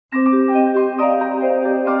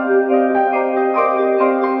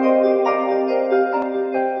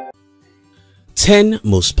10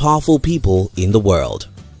 most powerful people in the world.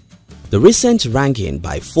 The recent ranking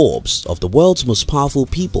by Forbes of the world's most powerful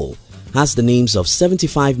people has the names of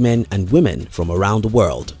 75 men and women from around the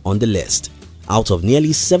world on the list, out of nearly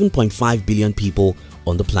 7.5 billion people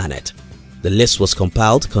on the planet. The list was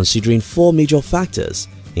compiled considering 4 major factors,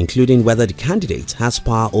 including whether the candidate has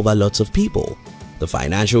power over lots of people, the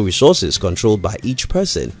financial resources controlled by each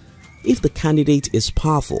person, if the candidate is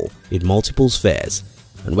powerful in multiple spheres,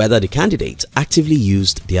 and whether the candidate actively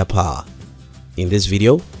used their power. In this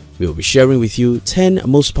video, we will be sharing with you 10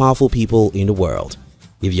 most powerful people in the world.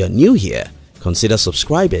 If you're new here, consider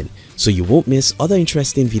subscribing so you won't miss other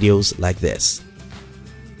interesting videos like this.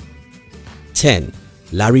 10.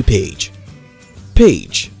 Larry Page.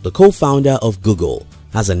 Page, the co-founder of Google,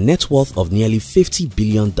 has a net worth of nearly $50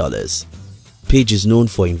 billion. Page is known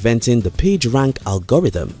for inventing the PageRank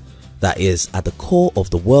algorithm that is at the core of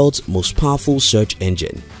the world's most powerful search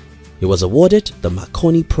engine. He was awarded the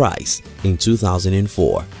Marconi Prize in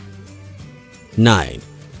 2004. 9.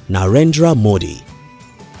 Narendra Modi.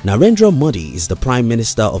 Narendra Modi is the Prime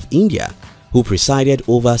Minister of India who presided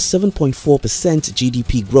over 7.4%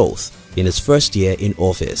 GDP growth in his first year in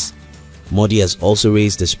office. Modi has also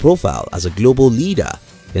raised his profile as a global leader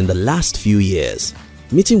in the last few years,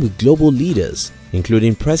 meeting with global leaders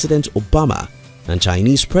including President Obama and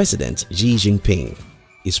Chinese President Xi Jinping.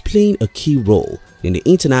 Is playing a key role in the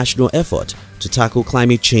international effort to tackle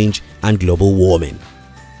climate change and global warming.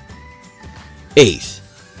 8.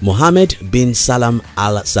 Mohammed bin Salman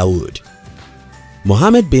Al Saud.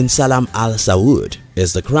 Mohammed bin Salman Al Saud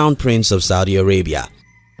is the Crown Prince of Saudi Arabia.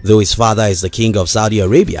 Though his father is the King of Saudi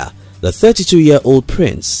Arabia, the 32-year-old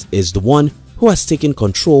prince is the one who has taken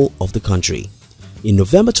control of the country. In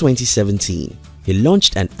November 2017, he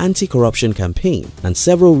launched an anti-corruption campaign and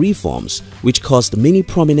several reforms which caused many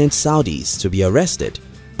prominent Saudis to be arrested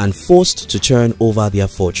and forced to turn over their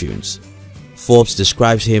fortunes. Forbes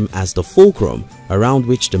describes him as the fulcrum around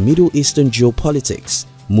which the Middle Eastern geopolitics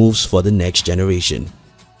moves for the next generation.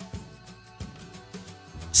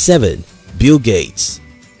 7. Bill Gates.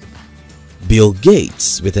 Bill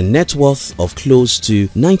Gates, with a net worth of close to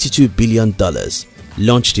 $92 billion,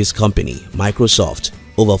 launched his company, Microsoft,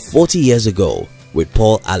 over 40 years ago with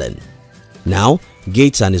Paul Allen. Now,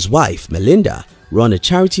 Gates and his wife, Melinda, run a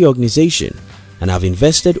charity organization and have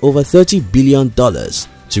invested over $30 billion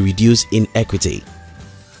to reduce inequity.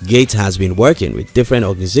 Gates has been working with different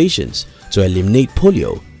organizations to eliminate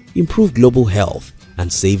polio, improve global health,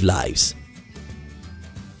 and save lives.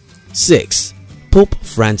 6. Pope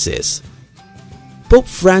Francis. Pope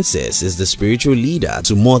Francis is the spiritual leader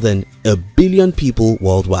to more than 1 billion people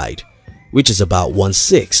worldwide, which is about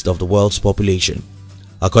 1/6 of the world's population.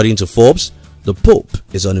 According to Forbes, the Pope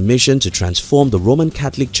is on a mission to transform the Roman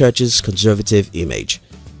Catholic Church's conservative image.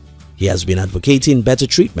 He has been advocating better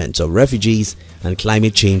treatment of refugees and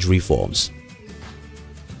climate change reforms.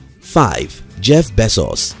 5. Jeff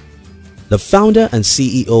Bezos. The founder and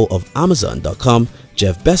CEO of Amazon.com,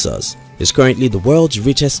 Jeff Bezos, is currently the world's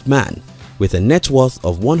richest man with a net worth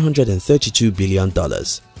of $132 billion.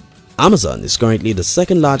 Amazon is currently the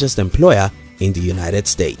second largest employer in the United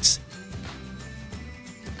States.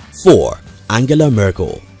 4. Angela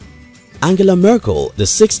Merkel. Angela Merkel, the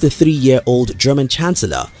 63-year-old German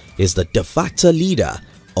Chancellor, is the de facto leader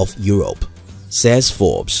of Europe, says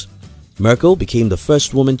Forbes. Merkel became the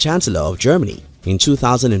first woman Chancellor of Germany in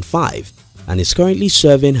 2005 and is currently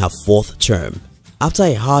serving her 4th term after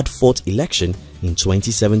a hard-fought election in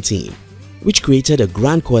 2017, which created a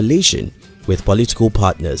grand coalition with political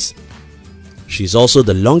partners. She is also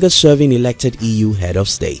the longest-serving elected EU head of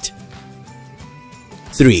state.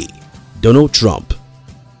 3. Donald Trump.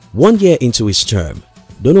 1 year into his term,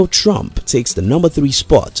 Donald Trump takes the number 3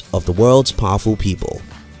 spot of the world's powerful people.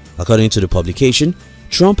 According to the publication,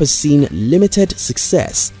 Trump has seen limited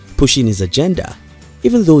success pushing his agenda,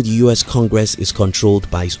 even though the US Congress is controlled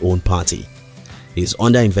by his own party. He is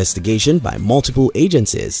under investigation by multiple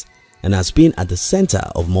agencies and has been at the center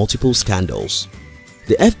of multiple scandals.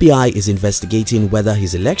 The FBI is investigating whether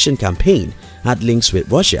his election campaign had links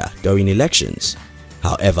with Russia during elections.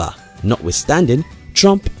 However, notwithstanding,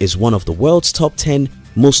 Trump is one of the world's top 10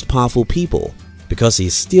 most powerful people because he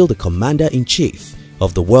is still the commander-in-chief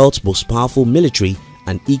of the world's most powerful military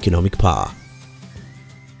and economic power.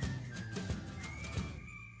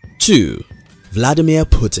 2. Vladimir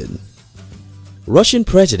Putin. Russian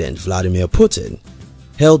President Vladimir Putin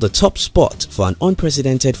held the top spot for an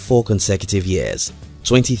unprecedented 4 consecutive years,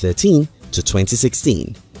 2013 to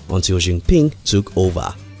 2016, until Jinping took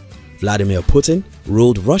over. Vladimir Putin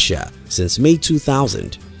ruled Russia since May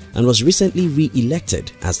 2000 and was recently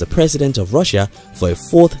re-elected as the president of Russia for a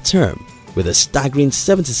 4th term with a staggering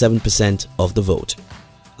 77% of the vote.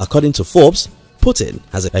 According to Forbes, Putin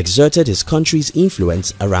has exerted his country's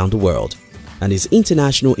influence around the world, and his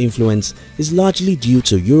international influence is largely due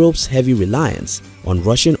to Europe's heavy reliance on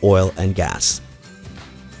Russian oil and gas.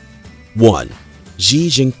 1. Xi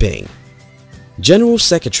Jinping. General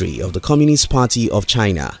Secretary of the Communist Party of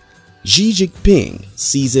China, Xi Jinping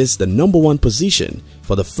seizes the #1 position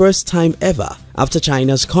for the first time ever after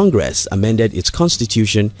China's Congress amended its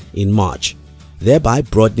constitution in March, thereby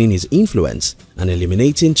broadening his influence and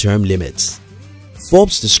eliminating term limits.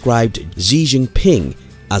 Forbes described Xi Jinping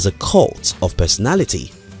as a cult of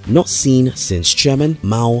personality not seen since Chairman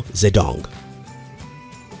Mao Zedong.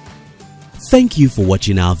 Thank you for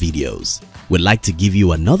watching our videos. We'd like to give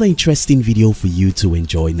you another interesting video for you to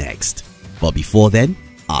enjoy next. But before then,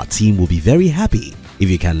 our team will be very happy if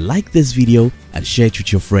you can like this video and share it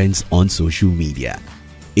with your friends on social media.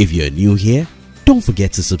 If you're new here, don't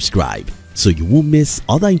forget to subscribe so you won't miss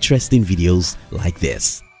other interesting videos like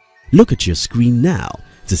this. Look at your screen now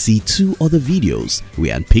to see 2 other videos we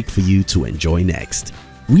handpicked for you to enjoy next.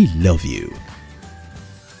 We love you.